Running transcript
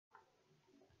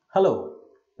Hello,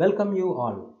 welcome you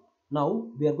all. Now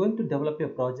we are going to develop a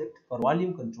project for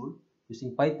volume control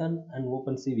using Python and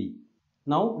OpenCV.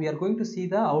 Now we are going to see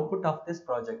the output of this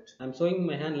project. I am showing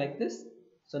my hand like this.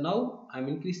 So now I am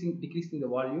decreasing the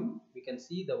volume. We can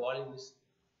see the volume is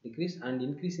decreased and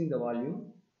increasing the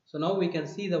volume. So now we can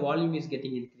see the volume is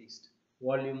getting increased.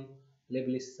 Volume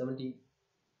level is 70,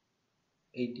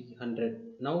 80, 100.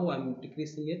 Now I am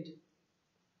decreasing it.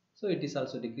 So it is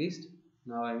also decreased.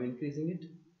 Now I am increasing it.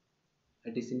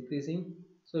 It is increasing.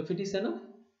 So if it is enough,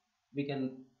 we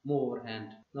can move our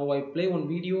hand. Now I play one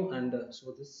video and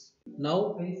show this.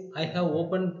 Now I have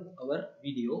opened our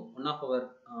video, one of our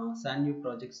SANU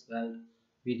projects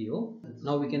video.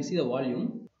 Now we can see the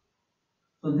volume.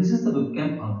 So this is the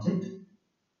webcam object.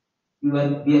 We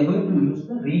are going to use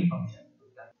the read function.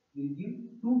 We will give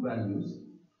two values.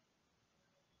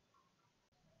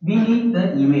 We need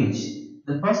the image,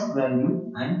 the first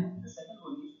value and the second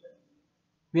one is the.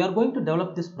 We are going to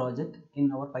develop this project in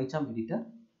our PyCharm editor.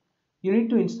 You need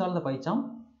to install the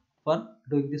PyCharm for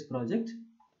doing this project.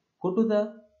 Go to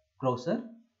the browser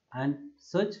and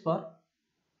search for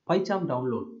PyCharm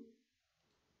download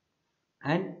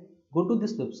and go to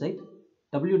this website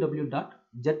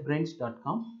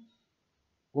www.jetbrains.com.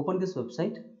 Open this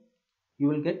website. You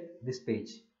will get this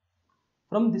page.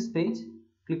 From this page,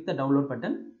 click the download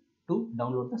button to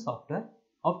download the software.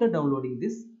 After downloading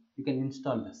this, you can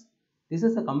install this. This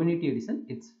is a community edition.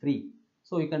 It's free.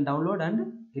 So you can download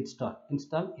and install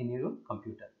in your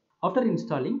computer. After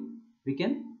installing, we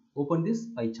can open this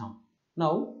PyCharm.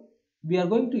 Now we are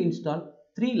going to install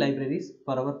three libraries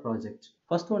for our project.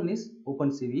 First one is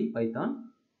OpenCV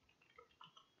Python.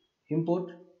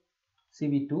 Import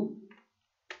CV2.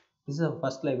 This is our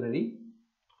first library.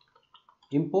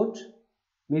 Import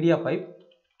mediapipe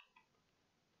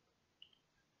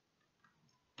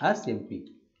as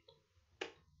MP.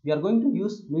 We are going to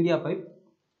use mediapipe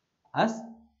as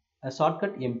a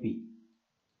shortcut MP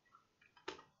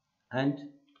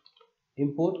and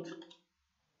import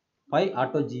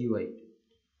pyautogui.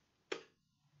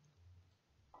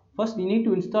 First we need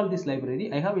to install this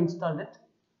library. I have installed it.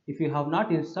 If you have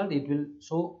not installed, it will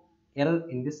show error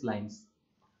in these lines.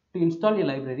 To install a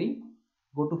library,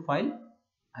 go to file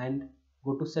and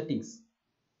go to settings.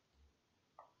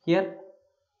 Here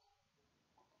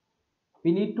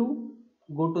we need to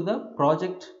go to the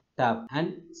project tab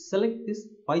and select this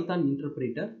Python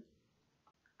interpreter.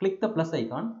 Click the plus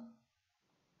icon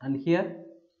and here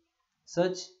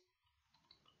search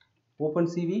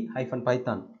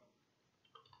OpenCV-Python.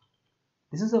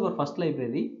 This is our first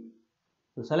library.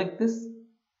 So select this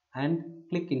and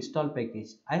click install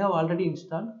package. I have already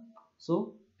installed,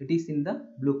 so it is in the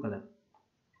blue color.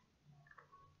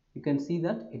 You can see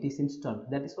that it is installed.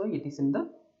 That is why it is in the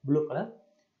blue color.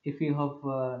 If you have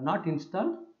not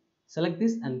installed, select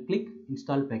this and click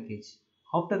install package.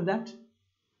 After that,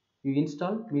 you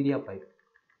install mediapipe.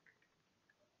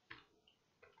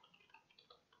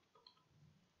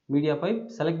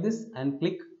 Select this and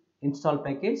click install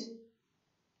package.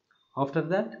 After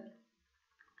that,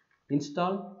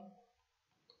 install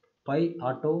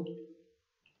pyautogui.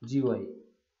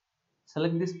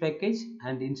 Select this package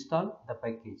and install the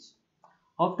package.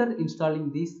 After installing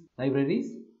these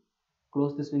libraries,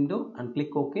 close this window and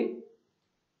click OK.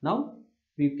 Now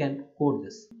we can code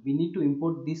this. We need to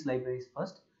import these libraries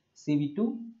first.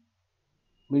 CV2,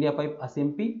 mediapipe as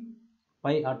MP,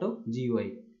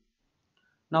 pyautogui.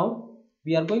 Now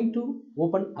we are going to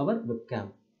open our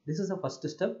webcam. This is the first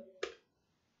step.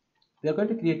 We are going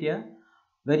to create a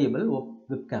variable of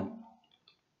webcam.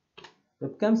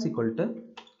 Webcam is equal to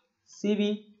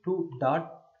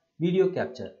cv2.video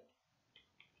capture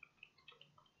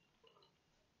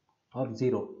or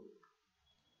 0.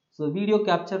 So video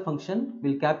capture function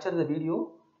will capture the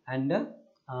video and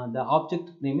the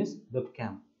object name is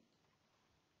webcam.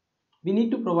 We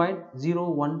need to provide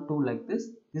 0, 1, 2 like this.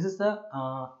 This is the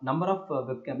number of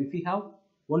webcam. If we have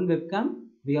one webcam,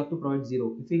 we have to provide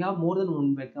 0. If we have more than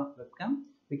one webcam,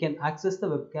 we can access the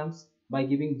webcams by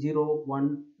giving 0,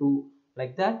 1, 2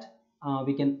 like that.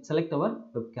 We can select our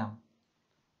webcam.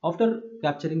 After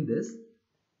capturing this,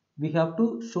 we have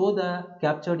to show the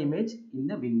captured image in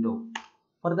the window.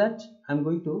 For that, I am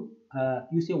going to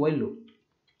use a while loop.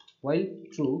 While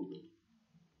true,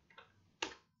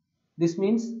 this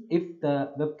means if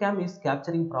the webcam is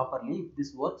capturing properly, if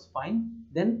this works fine,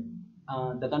 then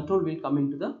the control will come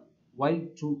into the while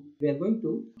true. We are going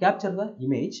to capture the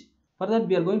image. For that,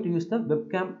 we are going to use the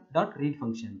webcam.read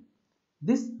function.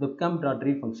 This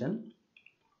webcam.read function,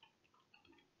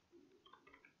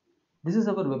 this is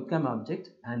our webcam object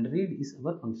and read is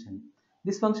our function.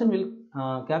 This function will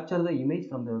capture the image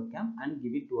from the webcam and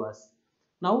give it to us.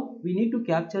 Now we need to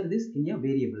capture this in a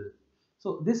variable.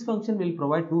 So this function will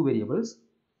provide two variables.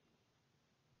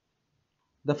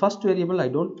 The first variable I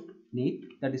don't need,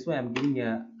 that is why I am giving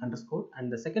a underscore,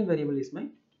 and the second variable is my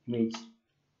image.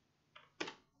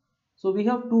 So we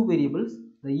have two variables.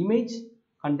 The image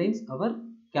contains our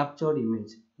captured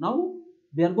image. Now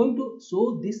we are going to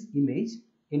show this image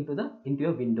into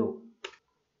a window.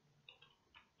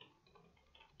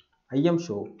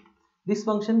 imshow. This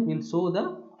function will show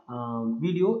the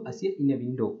video as in a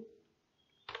window.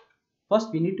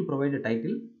 First we need to provide a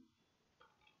title.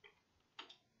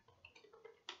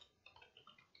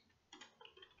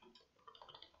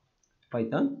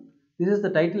 Python. This is the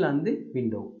title on the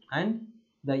window, and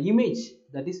the image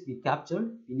that is we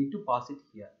captured, we need to pass it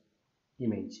here,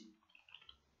 image.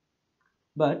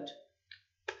 But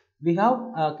we have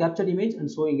a captured image and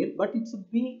showing it, but it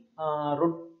should be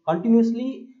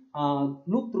continuously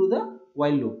loop through the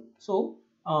while loop. So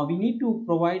we need to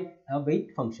provide a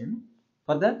wait function.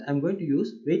 For that I am going to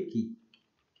use wait key.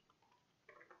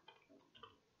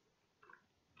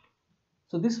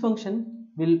 So this function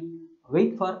will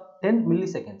wait for 10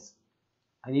 milliseconds.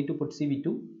 I need to put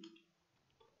CV2.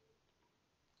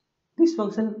 This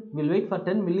function will wait for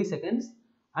 10 milliseconds,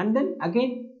 and then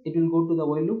again it will go to the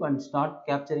while loop and start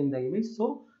capturing the image.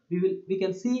 So we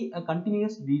can see a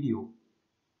continuous video.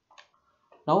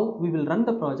 Now we will run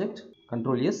the project.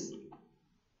 Control S.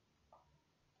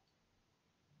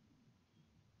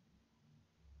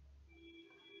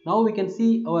 Now we can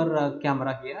see our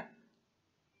camera here,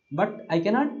 but I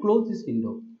cannot close this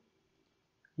window.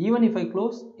 Even if I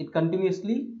close, it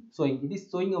continuously showing. It is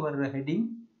showing our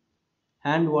heading,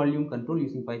 hand volume control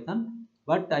using Python,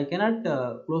 but I cannot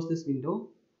close this window.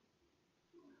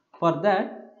 For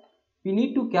that we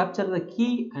need to capture the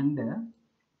key, and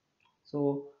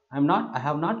so I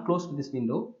have not closed this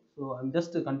window, so I'm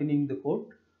just continuing the code.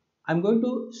 I'm going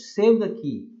to save the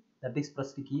key, that is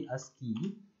press the key as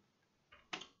key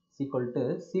is equal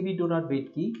to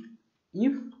cv2.wait key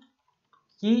if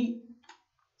key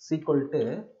is equal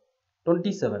to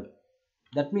 27.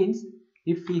 That means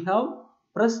if we have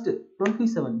pressed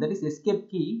 27, that is escape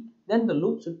key, then the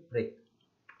loop should break.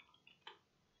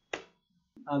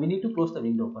 We need to close the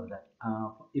window for that.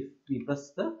 If we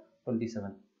press the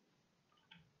 27,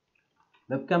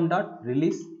 webcam dot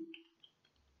release,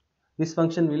 this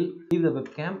function will leave the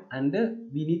webcam, and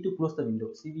we need to close the window.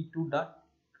 cv2 dot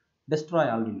destroy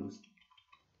all windows.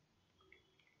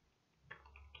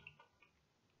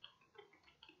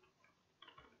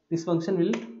 This function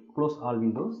will close all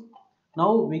windows.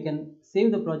 Now we can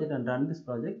save the project and run this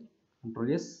project.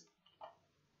 Control S,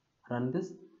 run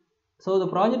this. So the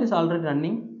project is already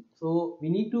running. So we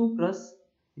need to press,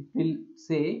 it will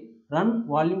say run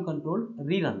volume control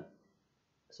rerun.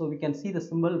 So we can see the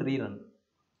symbol rerun.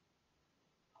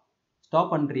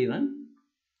 Stop and rerun.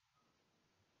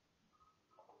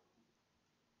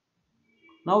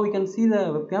 Now we can see the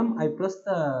webcam. I press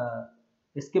the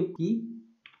escape key,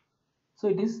 so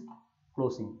it is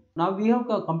closing. Now we have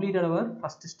completed our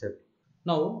first step.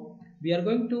 Now we are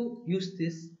going to use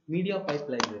this mediapipe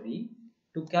library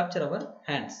to capture our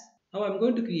hands. Now I am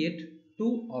going to create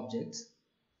two objects,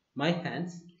 my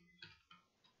hands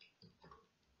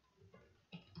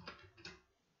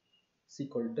is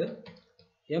equal to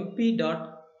mp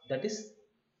dot, that is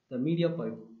the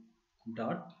mediapipe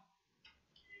dot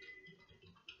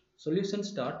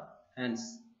solutions dot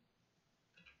hands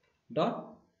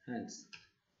dot hands.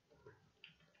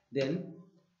 Then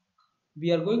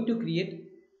we are going to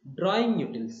create drawing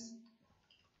utils.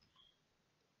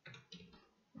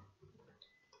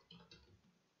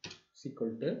 Is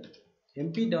equal to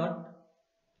mp dot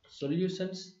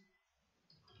solutions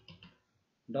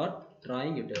dot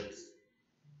drawing utils.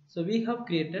 So we have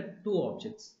created two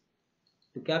objects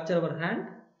to capture our hand,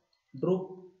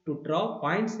 to draw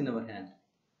points in our hand.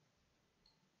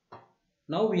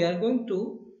 Now we are going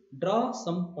to draw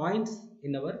some points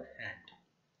in our hand.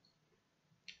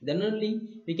 Then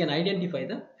only we can identify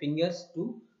the fingers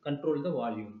to control the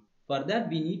volume. For that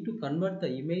we need to convert the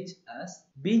image as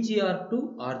BGR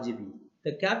to RGB.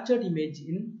 The captured image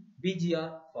in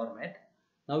BGR format.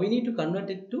 Now we need to convert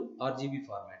it to RGB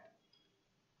format.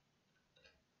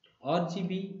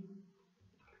 RGB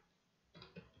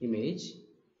image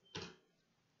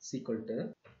is equal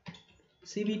to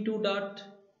cv2 dot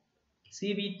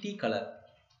cvt color.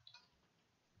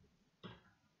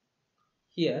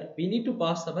 Here we need to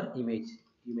pass our image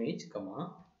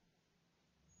comma,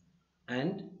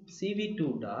 and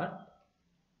cv2 dot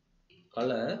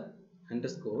color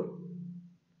underscore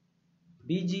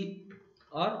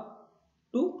bgr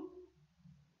to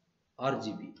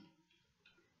RGB.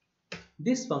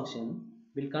 This function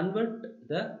will convert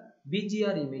the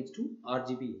BGR image to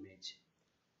RGB image.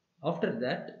 After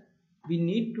that, we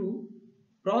need to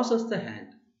process the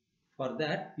hand. For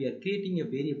that, we are creating a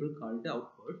variable called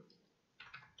output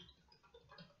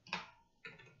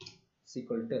is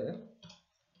equal to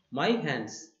my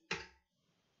hands.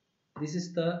 This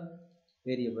is the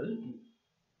variable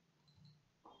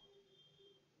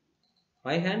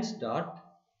my hands dot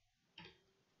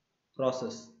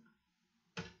process,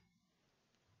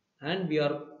 and we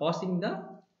are passing the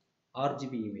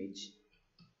RGB image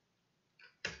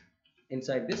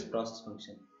inside this process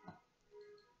function.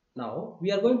 Now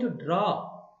we are going to draw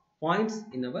points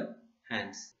in our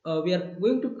hands. We are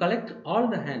going to collect all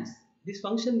the hands. This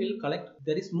function will collect,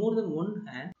 there is more than one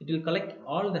hand, it will collect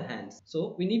all the hands.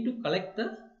 So we need to collect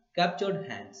the captured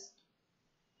hands.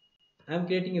 I am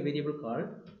creating a variable called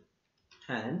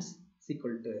hands is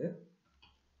equal to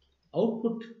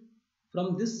output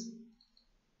from this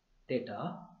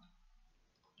data,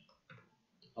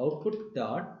 output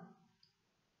dot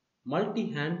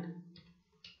multi-hand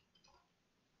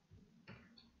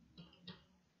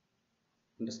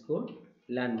underscore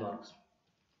landmarks,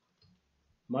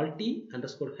 multi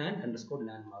underscore hand underscore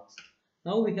landmarks.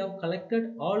 Now we have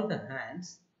collected all the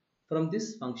hands from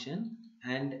this function,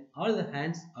 and all the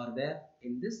hands are there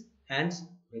in this hands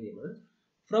variable.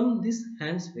 From this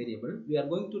hands variable, we are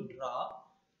going to draw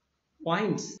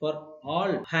points for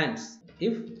all hands.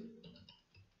 If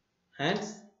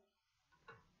hands,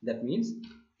 that means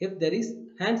if there is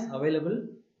hands available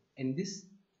in this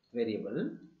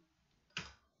variable,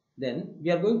 then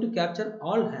we are going to capture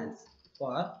all hands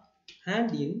for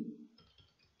hand in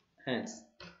hands.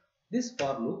 This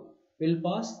for loop will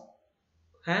pass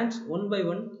hands one by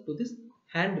one to this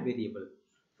hand variable.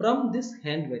 From this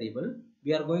hand variable,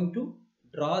 we are going to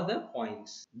draw the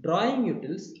points. Drawing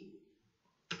utils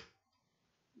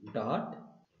dot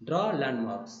draw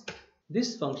landmarks.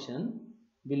 This function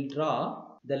will draw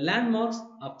the landmarks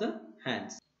of the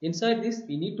hands. Inside this,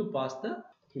 we need to pass the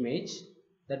image,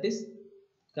 that is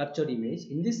captured image.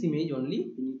 In this image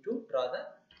only, we need to draw the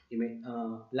image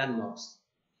landmarks.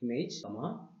 Image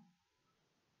comma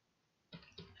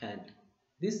hand.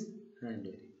 This hand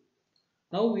variable.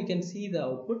 Now we can see the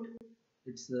output.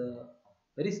 It's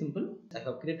very simple. I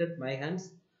have created my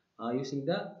hands using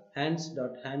the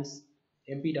hands.hands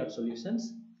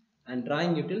mp.solutions and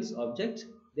drawing utils object.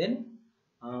 Then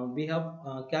we have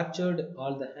captured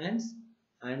all the hands,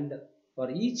 and for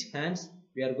each hands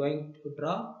we are going to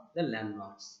draw the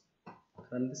landmarks.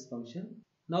 Run this function.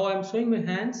 Now I am showing my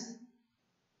hands.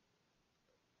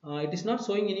 It is not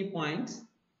showing any points.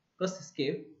 Press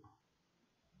escape.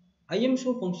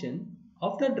 imshow function,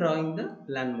 after drawing the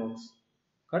landmarks,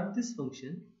 cut this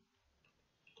function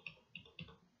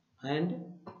and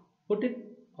put it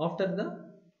after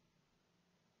the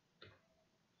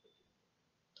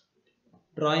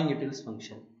drawing utils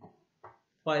function.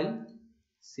 File,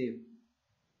 save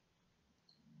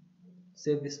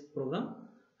this program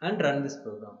and run this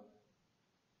program.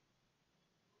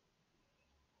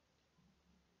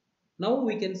 Now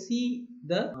we can see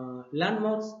the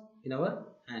landmarks in our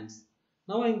hands.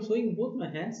 Now I am showing both my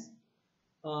hands.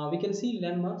 We can see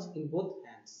landmarks in both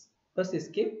hands. Press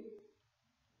escape.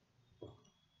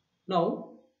 Now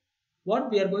what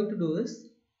we are going to do is,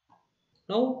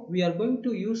 now we are going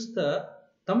to use the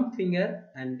thumb finger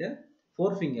and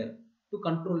forefinger to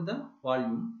control the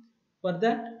volume. For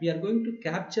that, we are going to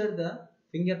capture the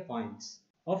finger points.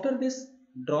 After this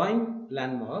drawing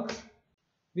landmarks,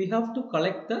 we have to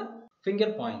collect the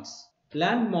finger points.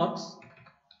 Landmarks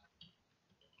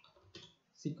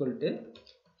is equal to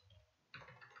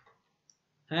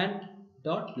hand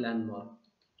dot landmark.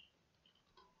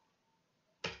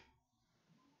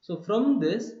 So from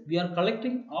this, we are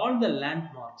collecting all the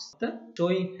landmarks, the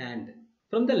showing hand.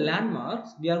 From the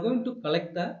landmarks, we are going to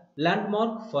collect the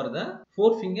landmark for the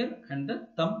forefinger and the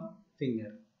thumb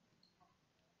finger.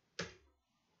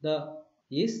 The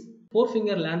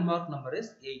forefinger landmark number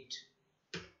is 8.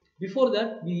 Before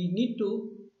that, we need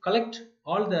to collect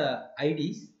all the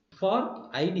IDs. For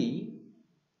ID,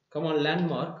 command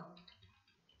landmark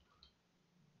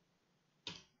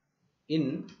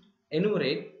in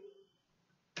enumerate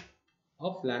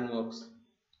of landmarks.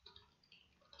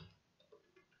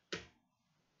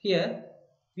 Here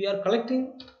we are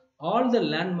collecting all the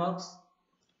landmarks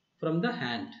from the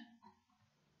hand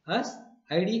as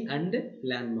ID and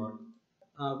landmark.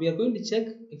 We are going to check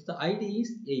if the ID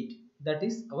is 8, that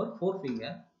is our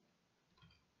forefinger.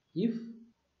 If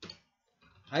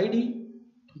ID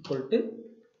equal to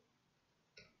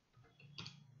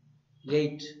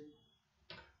 8,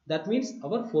 that means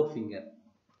our forefinger.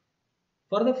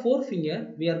 For the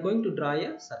forefinger, we are going to draw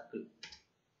a circle.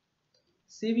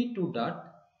 cv2 dot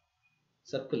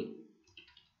circle.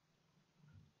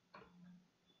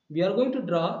 We are going to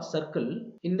draw circle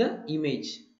in the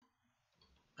image.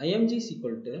 img is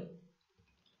equal to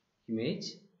image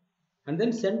and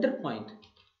then center point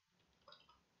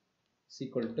is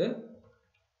equal to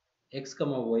x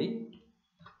comma y.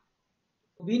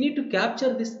 We need to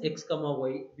capture this x comma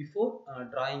y before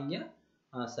drawing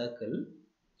a circle.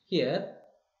 Here,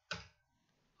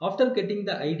 after getting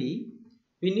the id,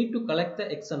 we need to collect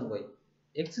the x and y.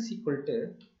 X is equal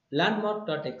to landmark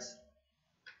dot x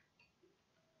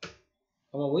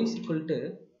comma y is equal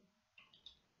to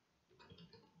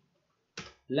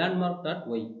landmark dot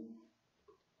y.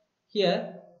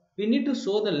 Here we need to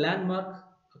show the landmark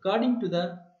according to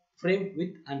the frame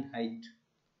width and height.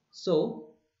 So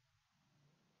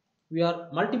we are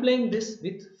multiplying this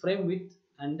with frame width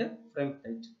and frame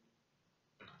height.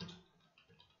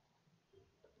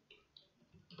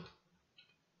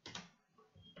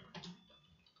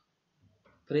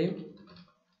 Frame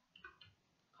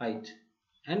height,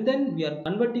 and then we are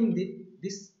converting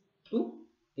this to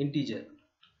integer.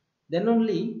 Then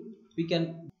only we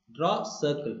can draw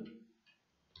circle.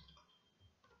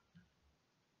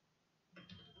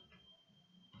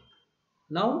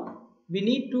 Now we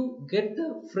need to get the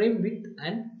frame width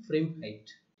and frame height.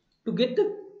 To get the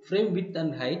frame width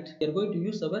and height, we are going to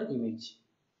use our image.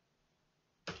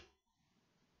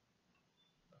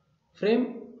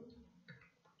 Frame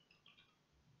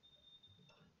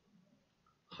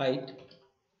height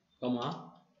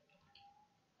comma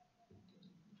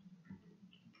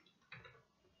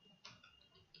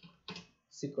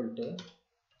is equal to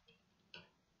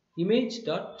image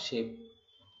dot shape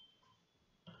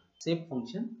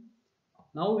function.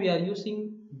 Now we are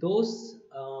using those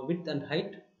width and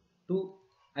height to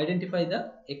identify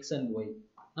the x and y.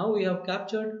 Now we have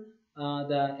captured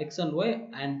the x and y,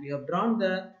 and we have drawn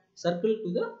the circle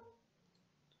to the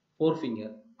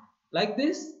forefinger. Like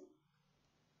this,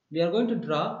 we are going to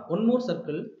draw one more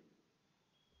circle.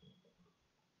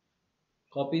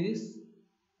 Copy this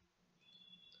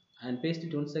and paste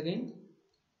it once again.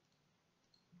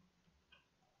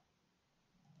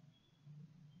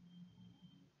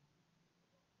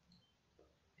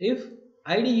 If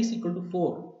id is equal to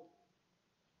 4,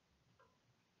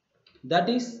 that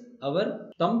is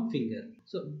our thumb finger.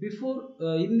 So before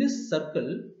in this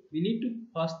circle, we need to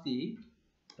pass the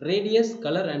radius,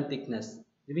 color and thickness.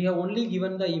 We have only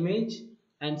given the image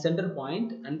and center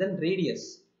point, and then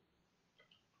radius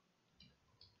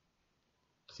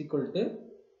is equal to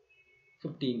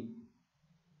 15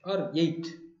 or 8,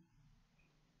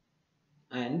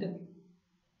 and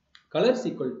color is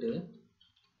equal to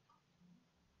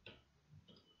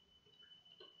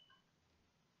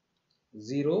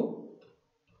 0,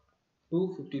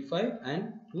 255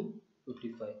 and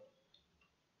 255,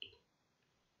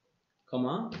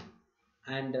 comma,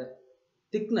 and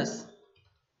thickness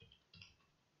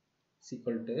is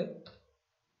equal to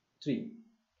 3.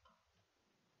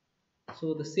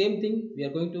 So the same thing we are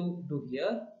going to do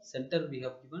here. Center we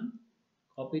have given.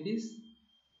 Copy this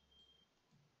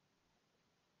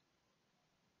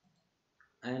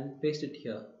and paste it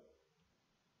here.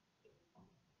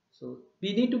 So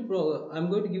we need to I'm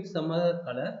going to give some other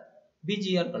color,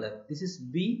 BGR color. This is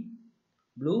B,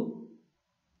 blue,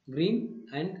 green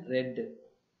and red.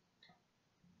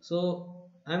 So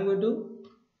I'm going to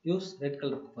use red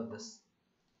color for this.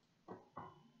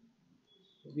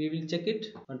 We will check it.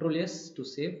 Ctrl S to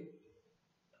save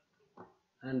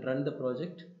and run the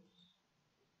project.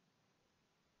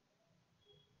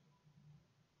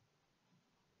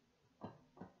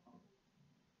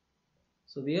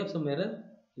 So we have some error,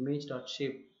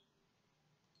 image.shape.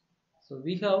 So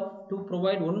we have to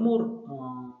provide one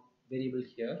more variable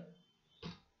here.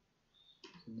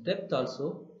 Depth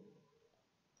also,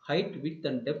 height, width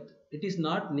and depth. It is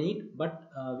not need,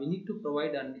 but we need to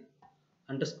provide an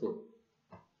underscore.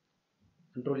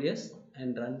 Ctrl S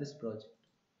and run this project.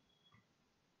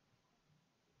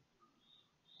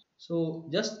 So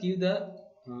just give the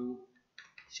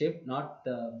shape, not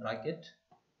the bracket.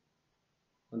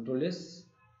 Ctrl S,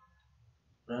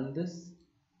 run this.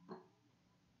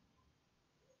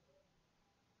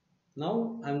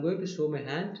 Now I am going to show my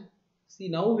hand. See,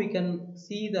 now we can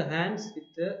see the hands with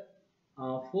the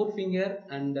forefinger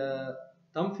and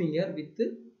thumb finger with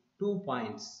the 2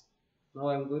 points. Now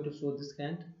I am going to show this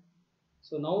hand.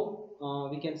 So now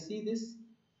we can see this,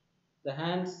 the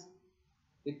hands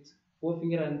with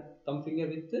forefinger and thumb finger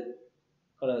with the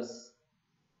colors.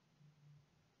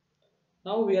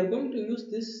 Now we are going to use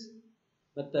this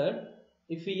method.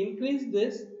 If we increase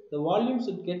this, the volume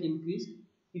should get increased.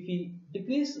 If we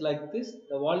decrease like this,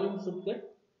 the volume should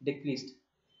get decreased.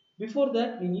 Before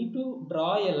that, we need to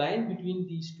draw a line between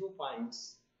these 2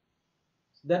 points.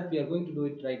 So that we are going to do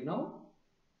it right now.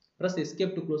 Press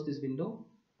escape to close this window.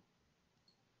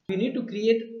 We need to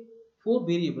create 4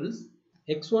 variables: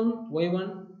 x1,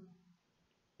 y1,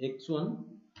 x1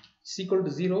 is equal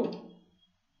to 0,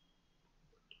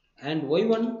 and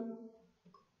y1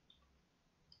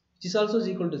 which is also is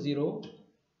equal to 0,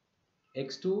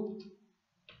 x2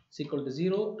 is equal to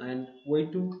 0, and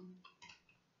y2.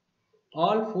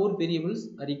 All 4 variables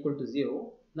are equal to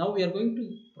 0. Now we are going to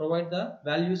provide the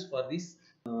values for these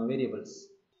variables.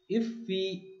 If we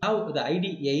have the ID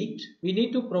 8, we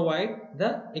need to provide the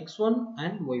x1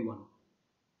 and y1.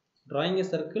 Drawing a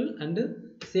circle and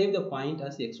save the point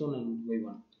as x1 and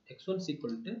y1. x1 is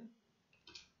equal to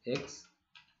x,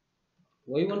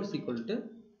 y1 is equal to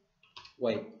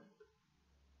y.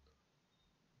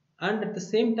 And at the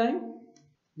same time,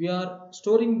 we are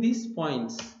storing these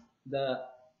points, the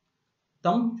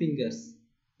thumb fingers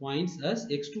points, as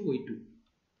x2, y2.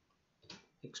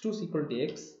 x2 is equal to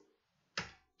x,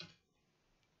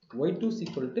 y2 is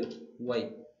equal to y.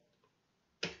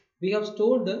 We have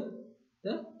stored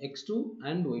the x2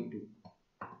 and y2.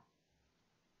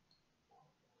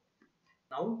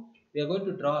 Now we are going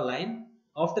to draw a line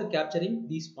after capturing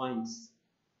these points.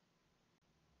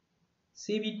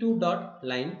 cv2 dot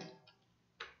line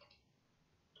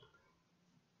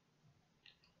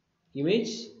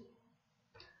image,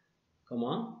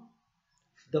 comma,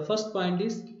 the first point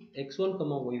is x1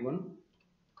 comma y1,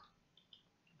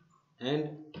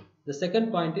 and the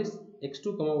second point is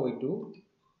x2 comma y2,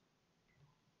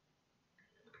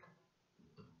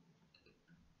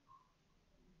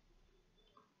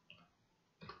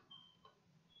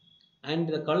 and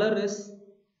the color is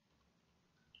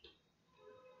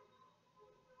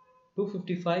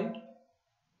 255.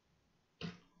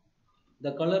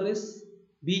 The color is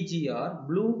BGR,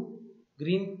 blue,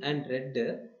 green and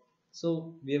red.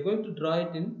 So we are going to draw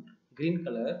it in green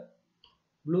color.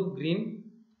 Blue, green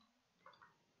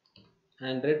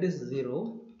and red is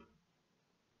 0.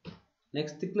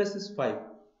 Next, thickness is 5.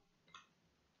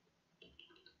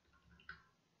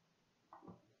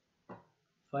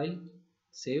 File,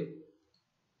 save,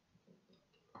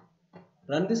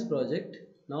 run this project.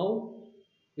 Now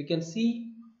we can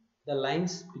see the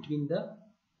lines between the,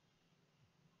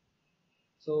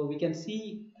 so we can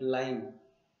see a line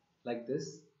like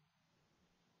this.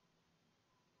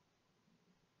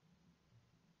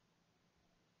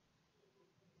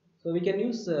 So we can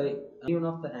use any one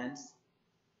of the hands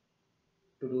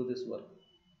to do this work.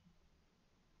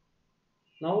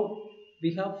 Now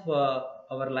we have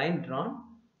our line drawn.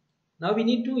 Now we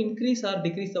need to increase or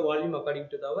decrease the volume according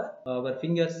to our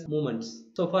fingers movements.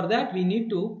 So for that we need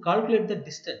to calculate the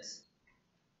distance.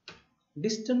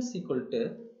 Distance equal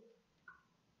to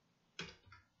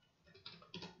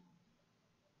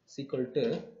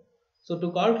so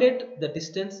to calculate the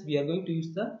distance we are going to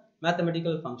use the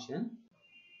mathematical function.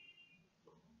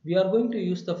 We are going to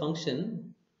use the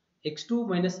function x2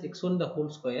 minus x1 the whole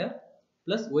square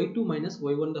plus y2 minus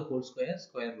y1 the whole square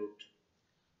root.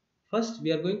 First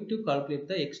we are going to calculate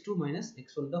the x2 minus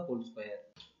x1 the whole square.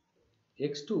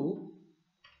 x2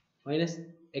 minus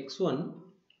x1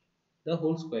 the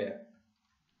whole square.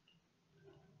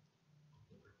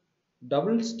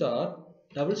 Double star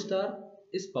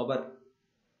is power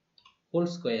whole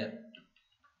square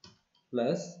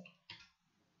plus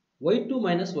y2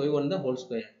 minus y1 the whole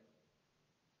square.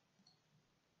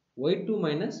 y2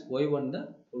 minus y1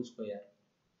 the whole square.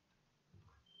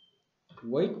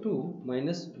 y2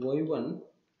 minus y1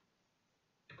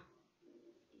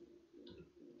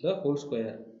 the whole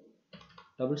square.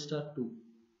 Double star 2.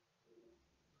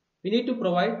 We need to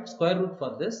provide square root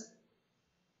for this.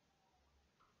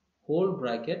 Whole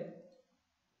bracket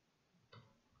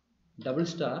double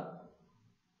star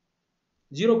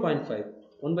 0.5.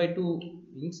 1 by 2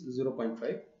 means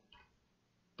 0.5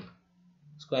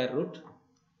 square root,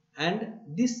 and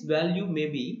this value may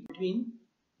be between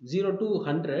 0 to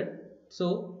 100.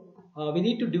 So we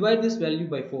need to divide this value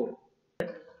by 4.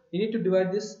 We need to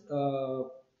divide this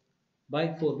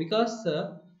by 4 because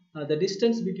the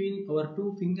distance between our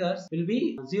two fingers will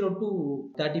be 0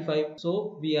 to 35.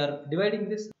 So we are dividing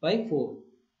this by 4.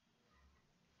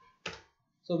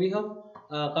 So we have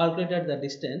calculated the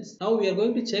distance. Now we are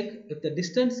going to check if the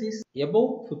distance is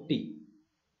above 50.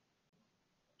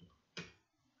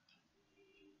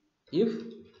 If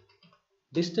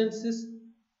distance is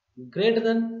greater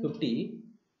than 50,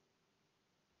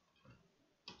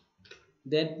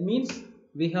 that means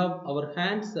we have our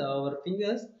hands, our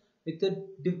fingers with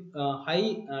a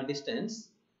high distance.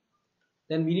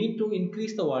 Then we need to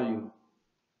increase the volume.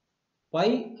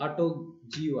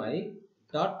 Pyautogui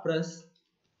dot press.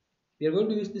 We are going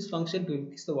to use this function to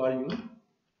increase the volume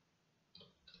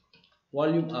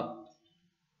up.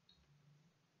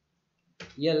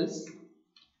 Else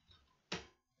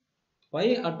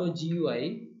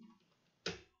pyautogui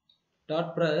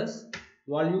dot press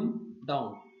volume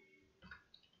down.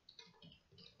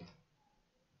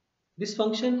 This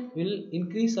function will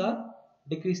increase or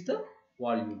decrease the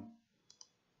volume.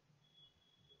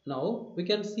 Now we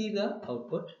can see the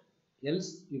output.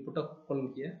 Else we put a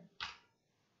colon here.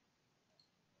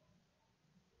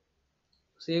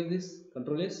 Save this,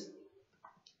 Control S.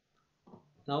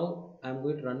 Now I am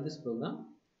going to run this program.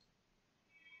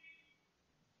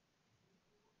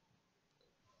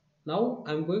 Now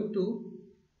I am going to,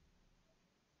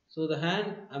 so the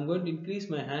hand, I am going to increase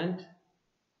my hand.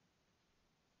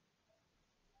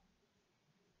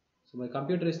 So my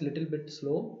computer is a little bit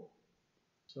slow.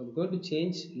 So I am going to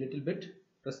change a little bit.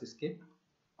 Press escape.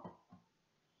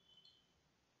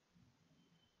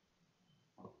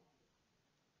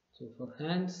 So for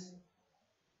hands,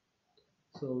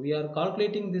 so we are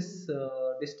calculating this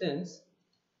distance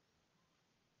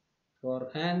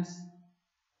for hands.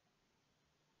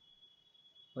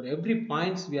 For every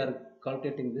points we are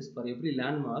calculating this, for every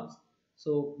landmarks.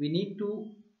 So we need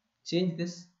to change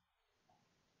this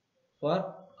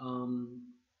for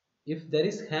if there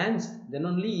is hands, then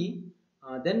only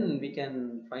then we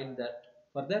can find that.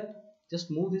 For that,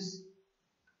 just move this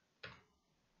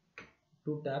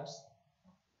 2 tabs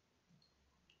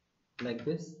like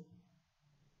this.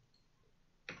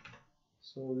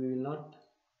 So we will not.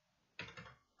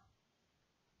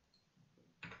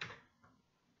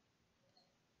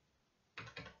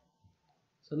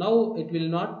 So now it will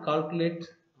not calculate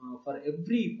for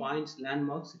every points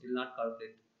landmarks. It will not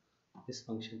calculate this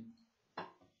function.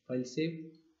 File save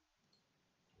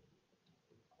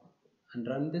and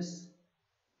run this.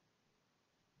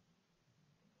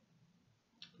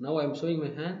 Now I am showing my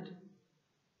hand.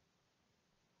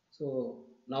 So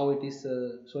now it is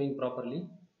showing properly.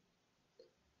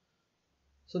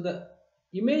 So the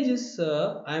image is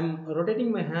I am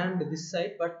rotating my hand this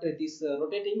side, but it is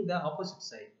rotating the opposite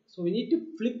side. So we need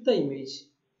to flip the image.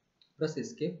 Press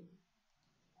escape.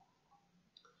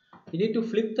 We need to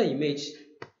flip the image.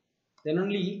 Then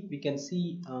only we can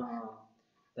see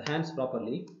the hands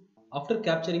properly. After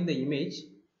capturing the image,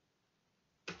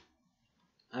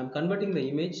 I am converting the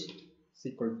image is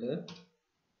equal to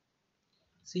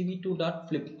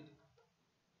cv2.flip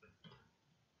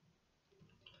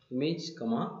image,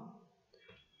 comma,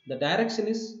 the direction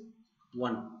is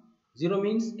 1. 0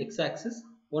 means x-axis,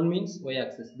 1 means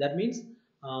y-axis. That means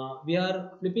we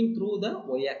are flipping through the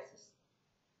y-axis.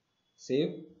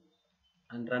 Save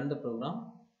and run the program.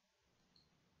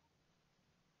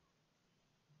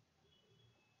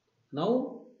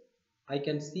 Now I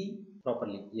can see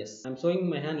properly. Yes, I am showing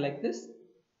my hand like this.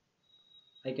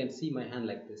 I can see my hand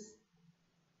like this.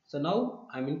 So now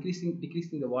I am decreasing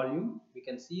the volume. We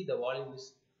can see the volume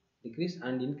is decreased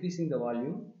and increasing the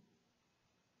volume.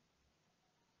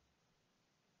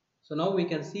 So now we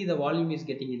can see the volume is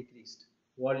getting increased.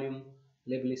 Volume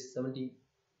level is 70,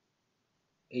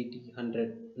 80,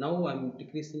 100. Now I am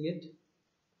decreasing it.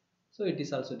 So it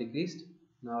is also decreased.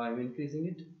 Now I am increasing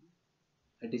it.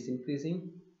 It is increasing.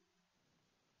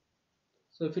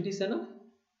 So if it is enough,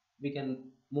 we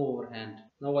can move our hand.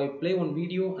 Now I play one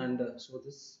video and show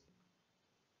this.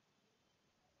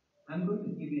 I'm going to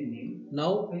give you a name.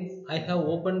 Now I have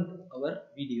opened our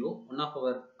video, one of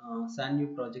our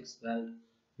SANU projects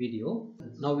video.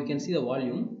 Now we can see the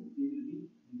volume. We will be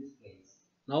in this place.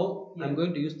 Now I'm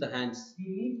going to use the hands. We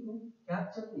need to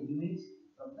capture the image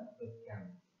from the webcam.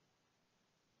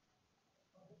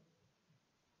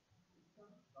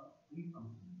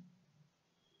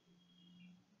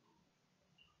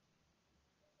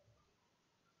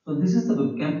 So this is the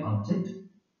webcam object.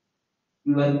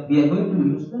 We are going to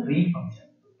use the read function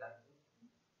to capture.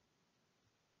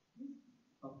 This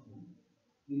function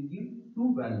will give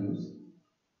 2 values.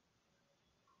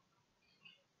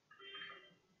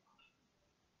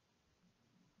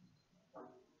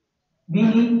 We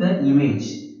need the image,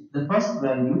 the first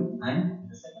value, and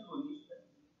the second one is the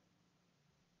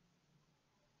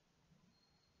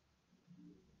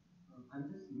I'm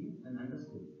just giving an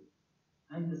underscore,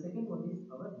 and the second one is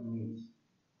our image.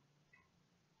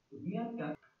 So we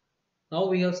are now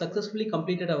we have successfully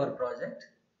completed our project.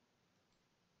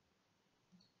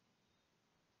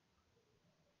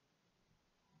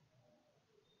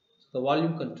 So the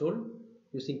volume control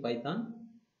using Python,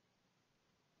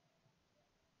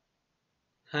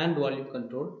 hand volume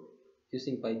control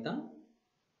using Python,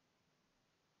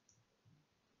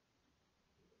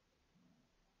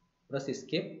 press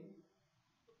escape.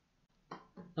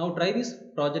 Now try this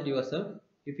project yourself.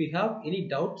 If you have any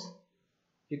doubts,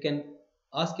 you can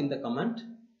ask in the comment,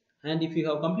 and if you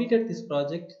have completed this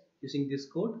project using this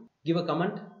code, give a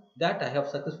comment that I have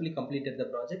successfully completed the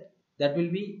project. That will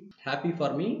be happy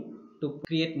for me to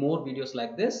create more videos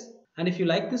like this. And if you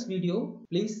like this video,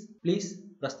 please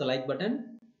press the like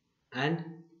button, and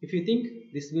if you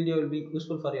think this video will be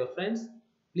useful for your friends,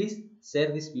 please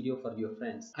share this video for your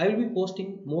friends. I will be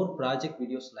posting more project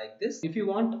videos like this. If you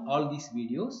want all these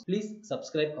videos, please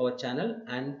subscribe our channel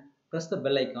and press the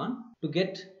bell icon to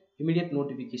get immediate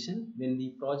notification when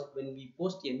we post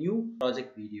a new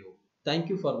project video. Thank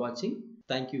you for watching.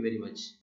 Thank you very much.